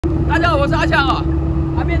大家好，我是阿强啊。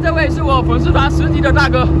旁边这位是我粉丝团10级的大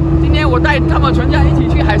哥。今天我带他们全家一起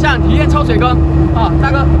去海上体验抽水坑啊。大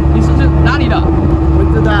哥，你是哪里的？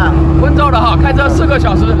温州的。温州的哈，开车4个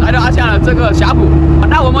小时来到阿强的这个峡谷。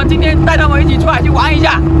那我们今天带他们一起出海去玩一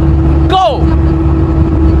下 ，Go！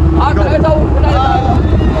 好，打个招呼，跟大家打个招呼。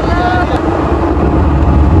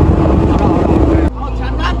好，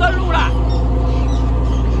抢滩登陆了。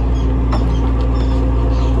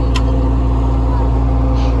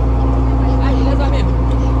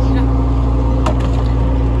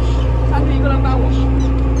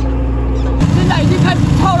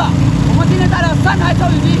 3台抽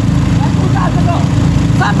雨机来布下这个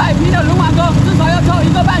300平的轮网沟，至少要抽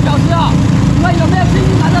1个半小时啊！所以有没有信心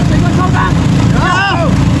把这水沟抽干？有，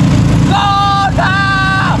够它！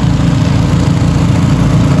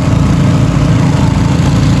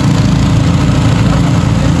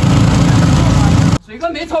水沟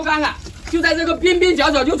没抽干啊，就在这个边边角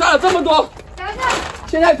角就抓了这么多。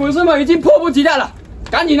现在粉丝们已经迫不及待了，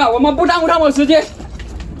赶紧的，我们不耽误他们时间。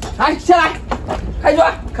来，下来，开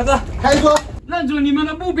抓，开抓，开抓。 认准你们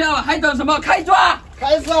的目标了，还等什么？开抓！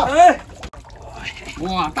开抓！哎，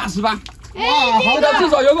哇，大石斑！哇，好的，至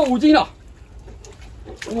少有个5斤了。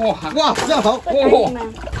哇哇，这样好！哇，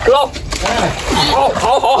捞！哎，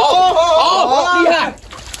好，厉害！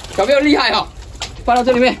小朋友厉害哈，放到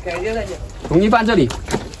这里面，统一放这里。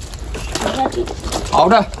好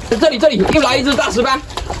的，这里又来一只大石斑。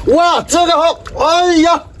哇，这个好！哎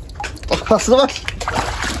呀，大石斑。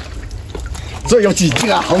 这有几斤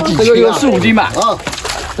啊？好几斤、啊，这个有4、5斤吧。啊，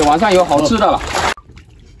这晚上有好吃的了。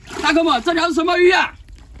大哥们，这条是什么鱼啊？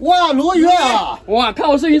哇，鲈鱼啊！哇，看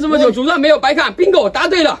我视频这么久，主任没有白看 ，bingo 答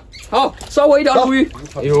对了。好，收我1条鲈鱼。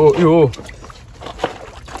哎呦，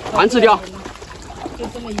环刺鲷。就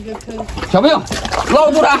这么一个坑。小朋友，捞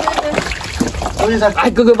住它。来，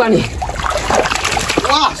哥哥帮你。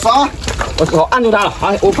哇，爽！我按住它了，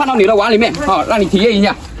好，我放到你的碗里面，好，让你体验一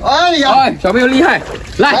下。 哎呀，哎，小朋友厉害，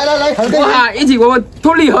来，哇，一起我们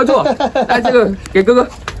通力合作，来这个给哥哥，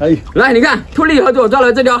哎，来你看，通力合作抓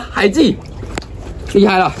了这条海蛎，厉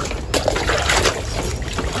害了。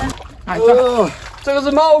哎，这个是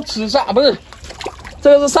猫齿鲨，不是，这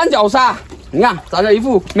个是三角鲨，你看长着一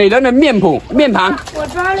副美人的面庞。我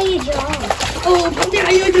抓了1条，哦，旁边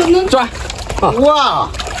还有一条呢。抓，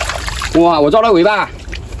哇，我抓到尾巴，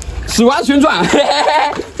死亡旋转，嘿嘿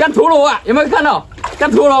嘿，像陀螺啊，有没有看到？ 像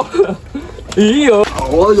陀螺，咦呦！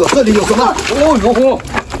哦呦，这里有什么？哦呦，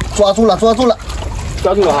抓住了哈！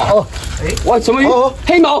哦，哎，哇，什么鱼？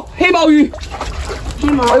黑毛鱼。黑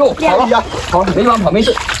毛。哎呦，跑了，好，没地方跑，没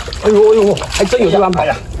事。哎呦，还真有地方跑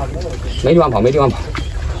呀！没地方跑。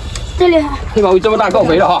这里黑毛鱼这么大，够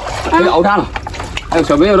肥了哈，可以熬汤了。还有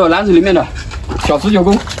小朋友的篮子里面的小19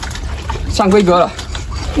公，上规格了。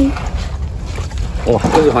哇，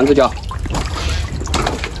这是环刺鲷，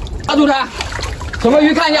抓住它。 什么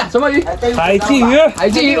鱼？看一下，什么鱼？海鲫鱼。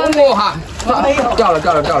哇！掉了！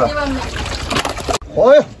哎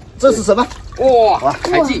呦，这是什么？哇，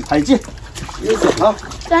海鲫。好，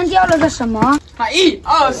刚掉了个什么？海1、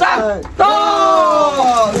2、3，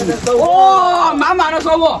到！哇，满满的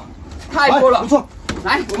收获，太多了，不错。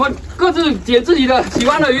来，我们各自捡自己的喜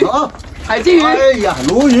欢的鱼。好，海鲫鱼。哎呀，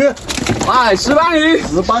鲈鱼。哎，石斑鱼，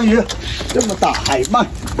这么大海鳗。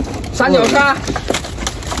三角鲨。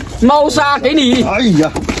 猫鲨给你，哎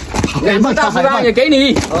呀，2只大石斑也给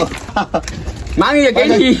你，鳗鱼也给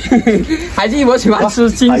你，海鲫我喜欢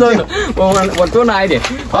吃清蒸的，我多拿一点，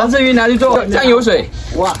黄刺鱼拿去做酱油水。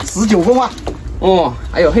哇，19公啊！哦，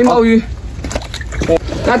还有黑毛鱼。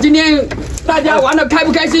那今天大家玩的开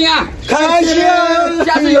不开心啊？开心！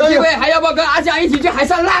下次有机会还要不要跟阿强一起去海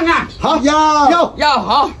上浪啊？好，要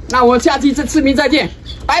好，那我们下期视频再见，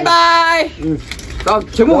拜拜。然后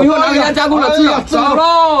全部以后拿回家加工了，走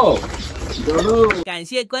喽！感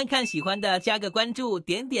谢观看，喜欢的加个关注，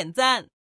点赞。